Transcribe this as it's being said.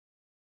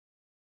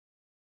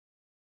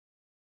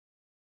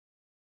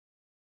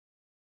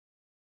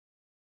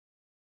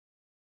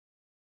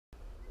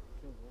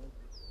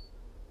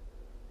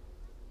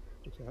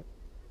that?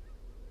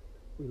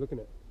 What are you looking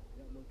at?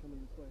 Yeah, one coming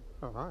this way.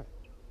 Oh, hi.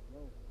 No.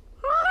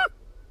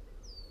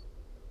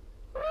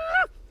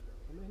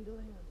 Coming into the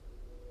hand.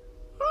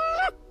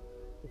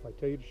 If I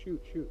tell you to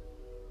shoot, shoot.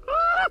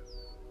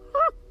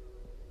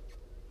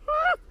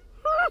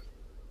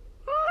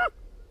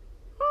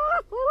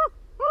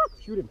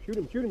 Shoot him, shoot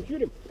him, shoot him,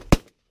 shoot him.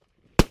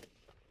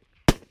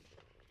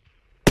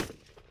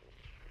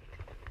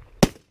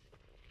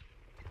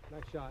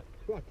 Nice shot.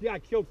 Well, yeah, I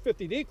killed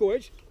 50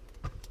 decoys.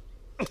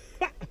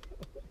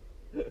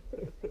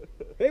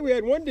 Hey, we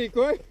had one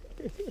decoy.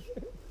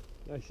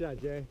 Nice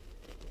shot, Jay.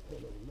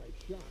 Nice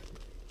shot.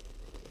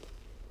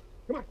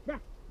 Come on,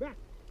 back, back.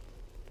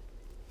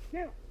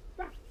 Get up,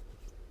 back,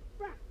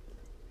 back.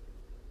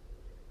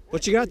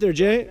 What you got there,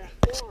 Jay?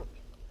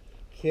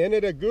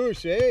 Canada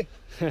goose, eh?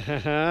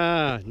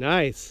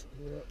 Nice.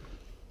 Yep.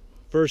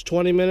 First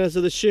 20 minutes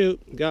of the shoot,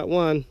 got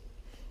one.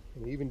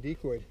 And even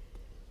decoyed.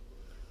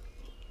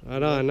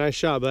 Right on, nice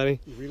shot, buddy.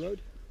 You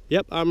reload?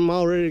 Yep, I'm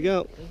all ready to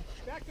go.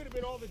 That could have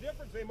been all the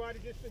difference. They might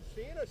have just been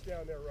seeing us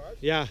down there, Russ.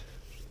 Yeah.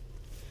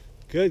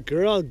 Good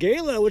girl.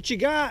 Gayla, what you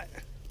got?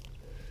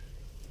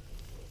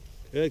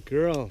 Good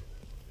girl.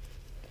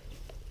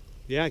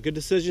 Yeah, good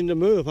decision to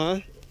move,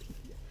 huh?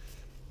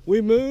 We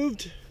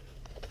moved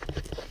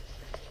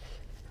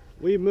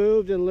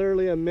and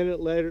literally a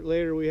minute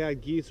later we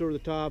had geese over the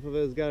top of it.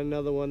 It's got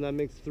another one. That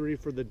makes 3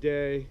 for the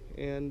day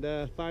and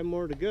 5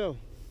 more to go.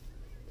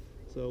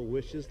 So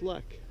wish us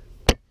luck.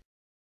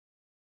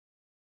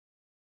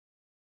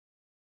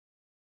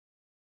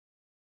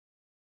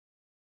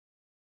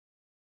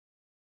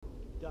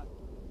 Duck.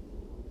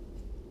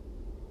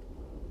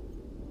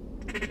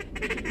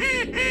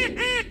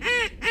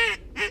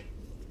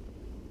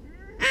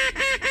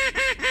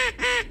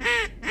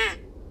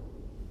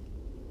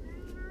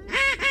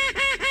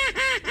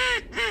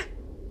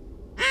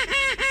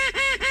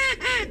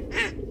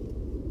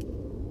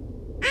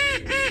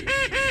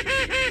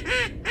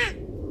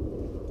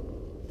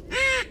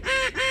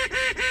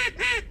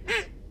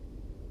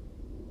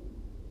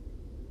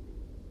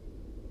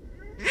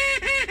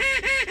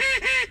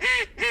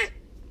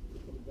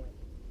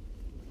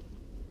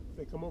 If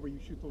they come over, you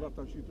shoot the left,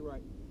 I'll shoot the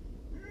right.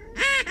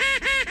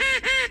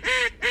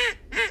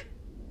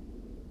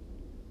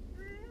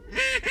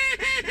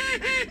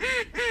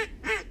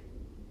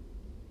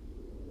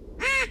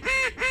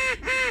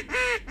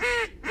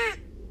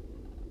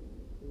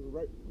 They're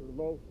right, they're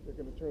low, they're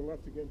going to turn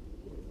left again.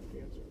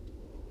 Answer.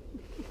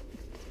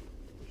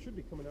 They should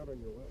be coming out on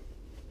your left.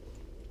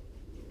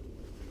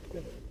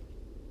 Yeah.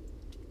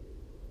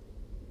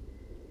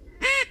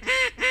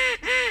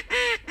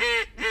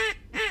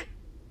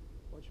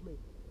 Watch me.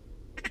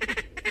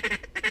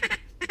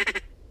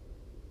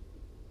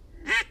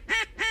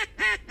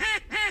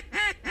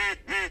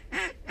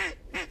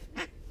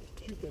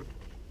 Shoot them.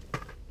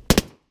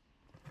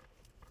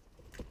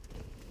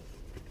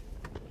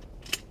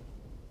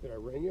 Did I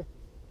ring you?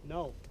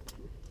 No.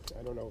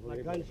 I don't know. My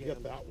Maybe gun's I'll get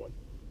jammed. that one.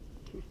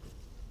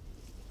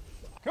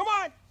 Come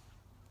on!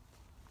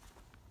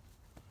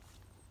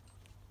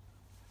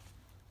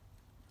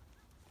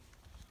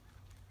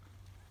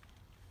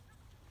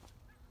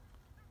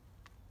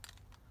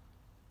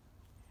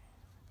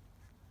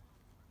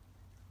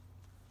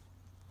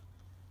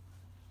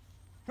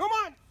 Come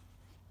on!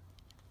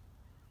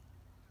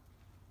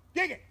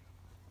 Dig it!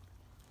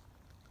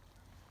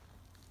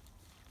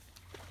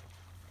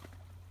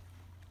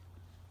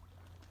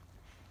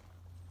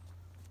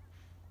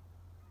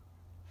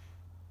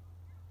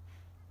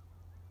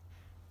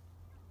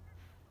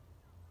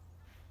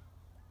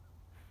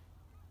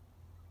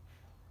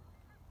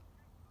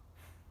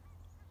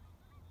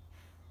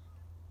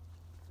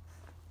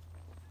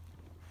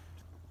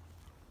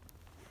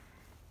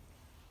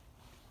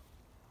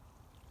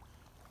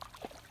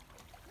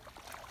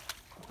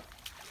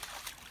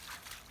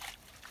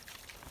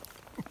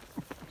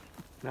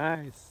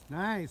 Nice,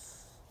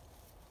 nice.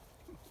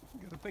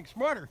 You gotta think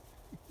smarter.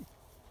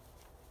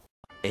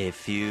 A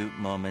few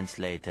moments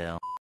later.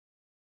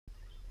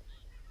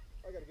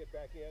 I gotta get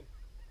back in.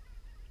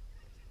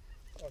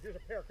 Oh, here's a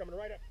pair coming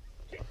right up.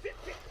 Sit, sit,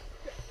 sit,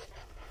 sit.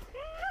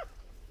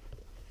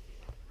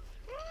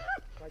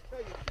 I tell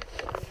you,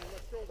 shoot them on your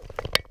left shoulder.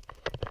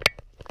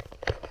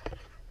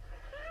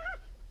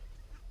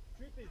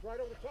 Shoot these right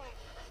over the top.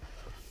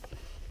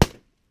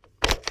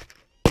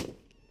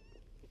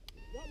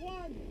 Got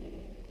one.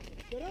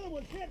 That other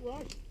one's hit,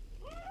 Rush.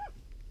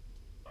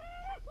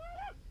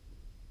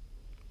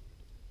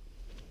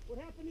 What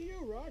happened to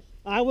you, Rush?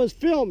 I was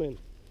filming.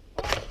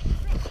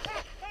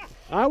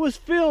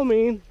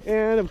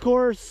 And of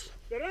course...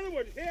 That other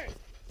one's hit.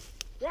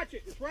 Watch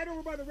it. It's right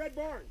over by the red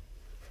barn.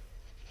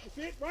 You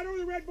see it? Right over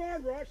the red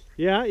barn, Rush.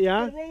 Yeah,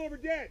 yeah. It's gonna roll over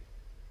dead.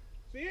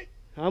 See it?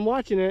 I'm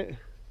watching it.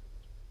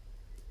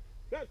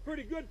 That's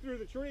pretty good through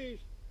the trees.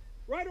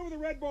 Right over the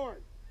red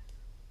barn.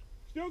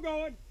 Still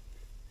going.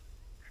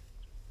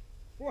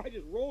 Boy, I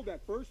just rolled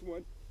that first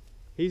one.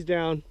 He's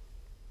down.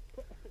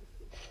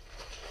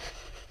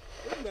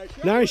 There's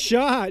Nice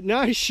shot.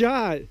 Nice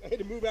shot. I had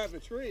to move out of the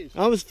trees.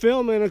 I was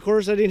filming. Of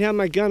course, I didn't have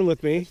my gun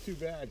with me. It's too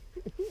bad.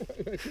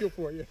 I feel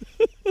for you.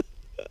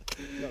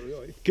 Not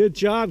really. Good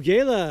job,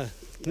 Gayla.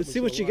 Let's see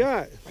what you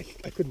got.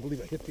 I couldn't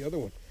believe I hit the other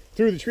one.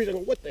 Through the trees. I go,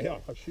 what the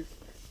hell? I'll shoot.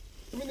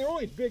 I mean, they're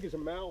only as big as a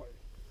mallard.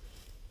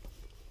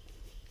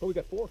 Oh, we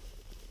got 4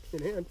 in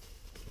hand.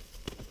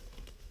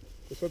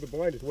 This other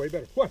blind is way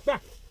better. What?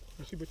 Back!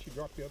 You see what you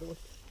dropped the other one?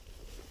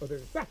 Oh,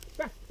 there's back!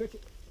 Take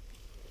it!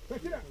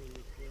 Take it out!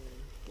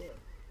 Where?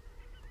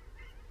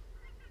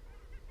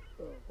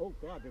 Oh,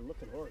 God, they're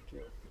looking hard, too.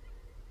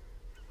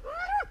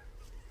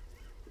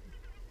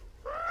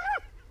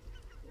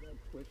 And I'm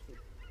twisted.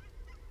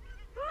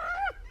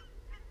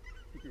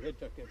 Keep your head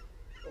tucked in.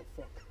 Oh,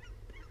 fuck.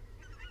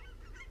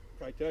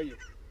 If I tell you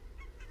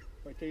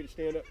to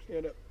stand up,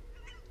 stand up.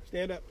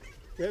 Stand up,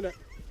 stand up.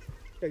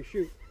 Okay,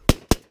 shoot.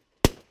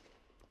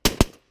 I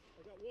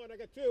got 1, I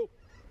got 2.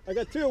 I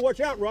got 2, watch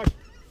out, Rush.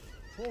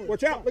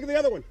 Watch out, look at the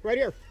other one, right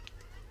here.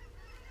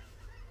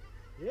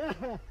 Yeah.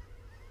 Oh,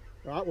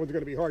 that one's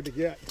gonna be hard to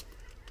get.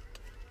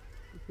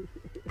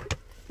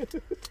 I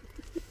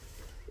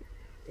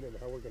don't know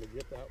how we're gonna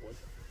get that one.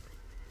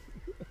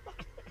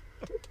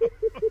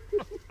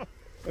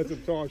 That's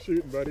some tall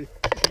shooting, buddy. You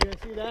guys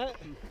see that?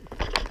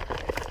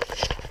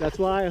 That's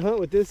why I hunt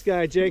with this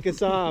guy, Jake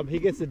Sauvie. He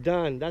gets it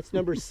done. That's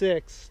number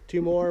 6.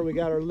 2 more, we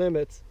got our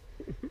limits.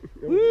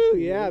 Woo,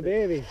 yeah,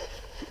 baby.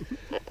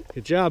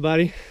 Good job,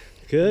 buddy.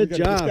 Good We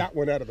job. gotta get that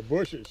one out of the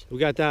bushes. We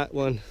got that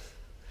one.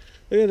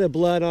 Look at the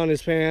blood on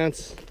his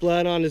pants.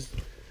 Blood on his.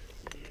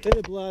 Look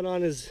at the blood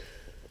on his.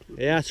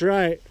 Yeah, that's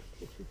right.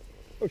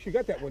 Oh, she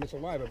got that one. It's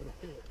alive. I'm gonna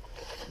kill it.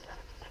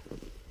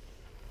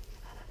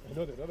 I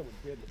know that other one's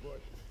dead in the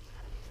bush.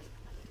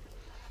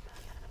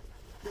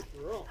 Good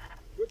girl.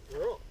 Good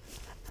girl.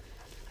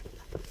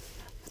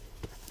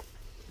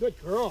 Good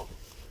girl.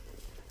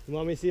 You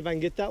want me to see if I can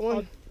get that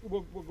one?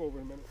 We'll go over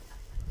in a minute.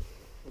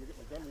 I'm gonna get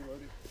my gun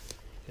reloaded.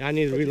 Yeah, I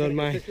need to reload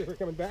mine. Picture of her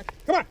coming back.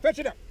 Come on, fetch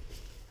it up.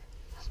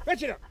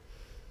 Fetch it up.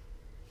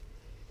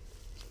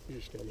 You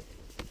just stand there.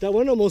 That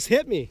one almost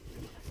hit me.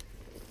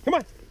 Come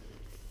on.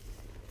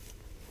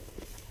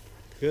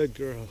 Good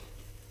girl.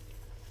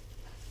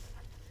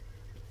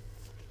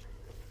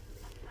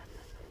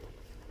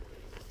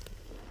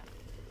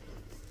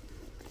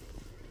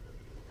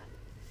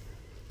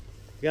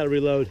 Gotta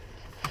reload.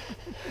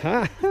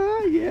 Ha ha,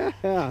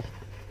 yeah.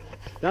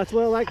 That's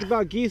what I like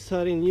about geese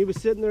hunting. You be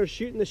sitting there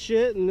shooting the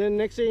shit, and then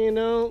next thing you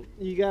know,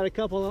 you got a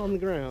couple on the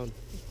ground.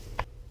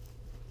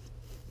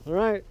 All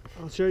right,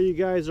 I'll show you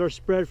guys our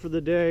spread for the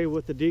day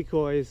with the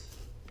decoys.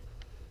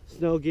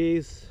 Snow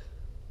geese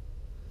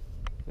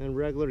and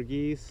regular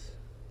geese.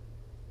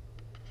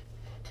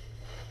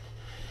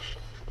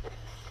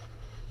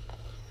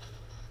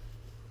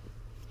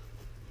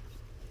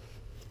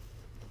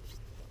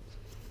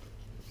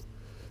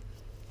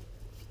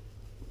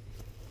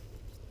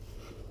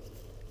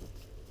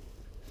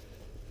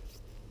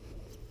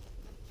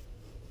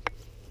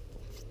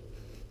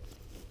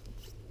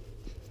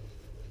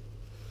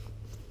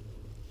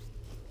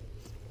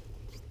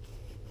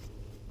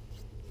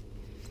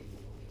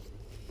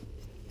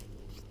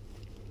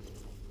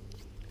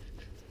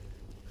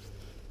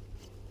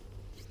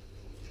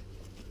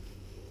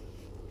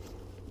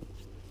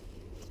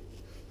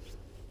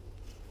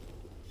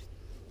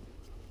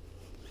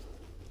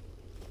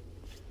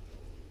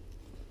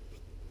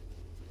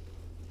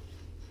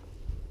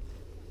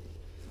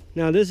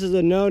 Now this is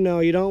a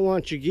no-no. You don't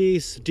want your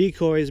geese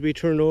decoys to be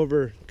turned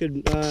over.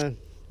 Could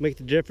make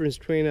the difference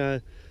between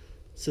a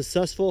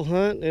successful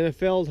hunt and a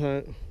failed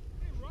hunt. Hey,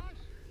 Rush.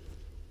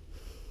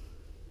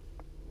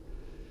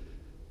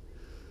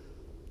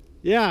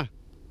 Yeah.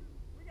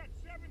 We got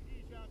 7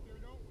 geese out there,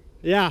 don't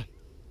we? Yeah.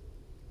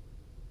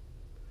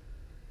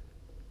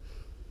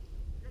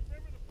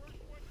 Remember the first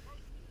one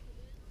posted to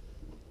the neighbor?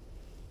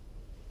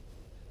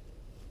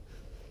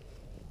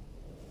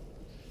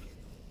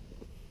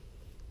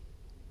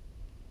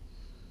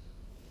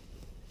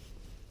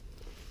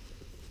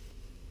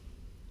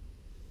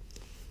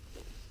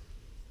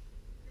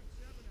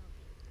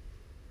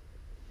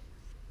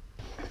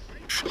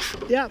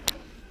 Yep.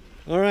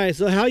 All right,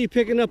 so how you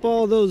picking up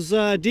all those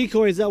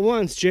decoys at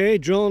once, Jay?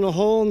 Drilling a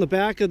hole in the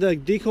back of the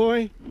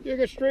decoy? You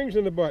got strings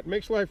in the butt.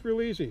 Makes life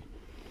real easy.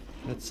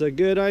 That's a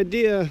good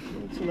idea.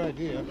 That's an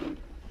idea.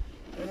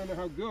 I don't know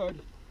how good.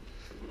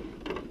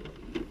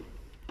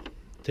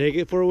 Take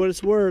it for what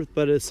it's worth,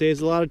 but it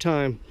saves a lot of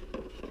time.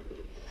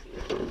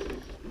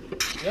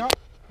 Yeah,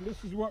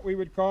 this is what we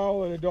would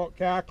call an adult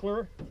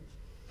cackler.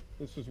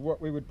 This is what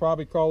we would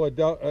probably call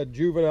a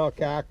juvenile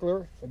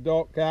cackler,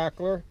 adult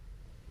cackler.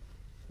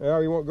 Now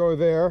we won't go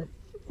there.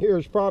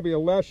 Here's probably a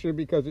lesser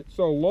because it's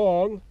so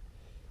long.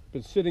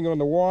 Been sitting on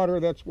the water,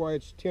 that's why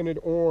it's tinted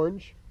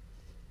orange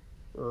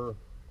or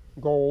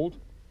gold.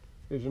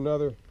 There's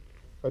another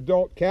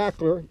adult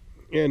cackler,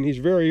 and he's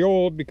very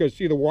old because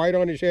see the white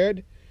on his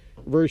head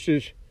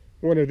versus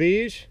one of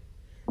these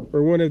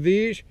or one of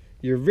these.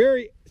 You're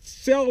very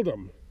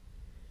seldom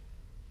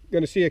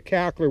going to see a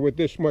cackler with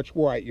this much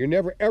white. You're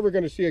never ever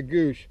going to see a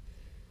goose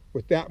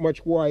with that much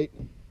white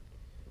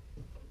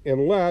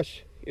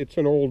unless it's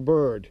an old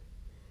bird.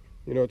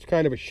 You know, it's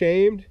kind of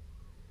ashamed.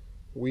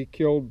 We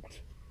killed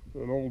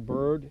an old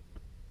bird,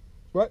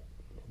 but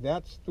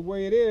that's the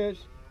way it is.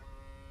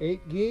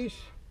 8 geese,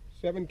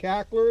 7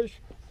 cacklers.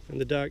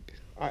 And the duck.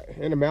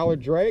 And a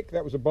mallard drake.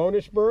 That was a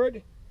bonus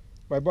bird.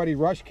 My buddy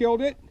Rush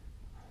killed it.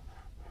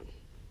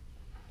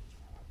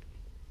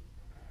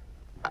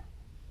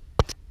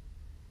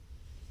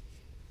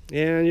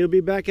 And you'll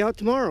be back out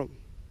tomorrow.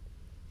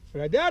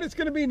 But I doubt it's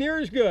going to be near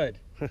as good.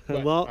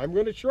 But Well, I'm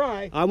going to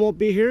try. I won't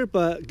be here,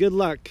 but good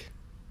luck.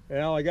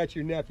 Well, I got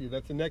your nephew.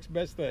 That's the next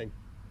best thing.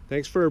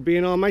 Thanks for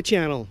being on my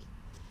channel.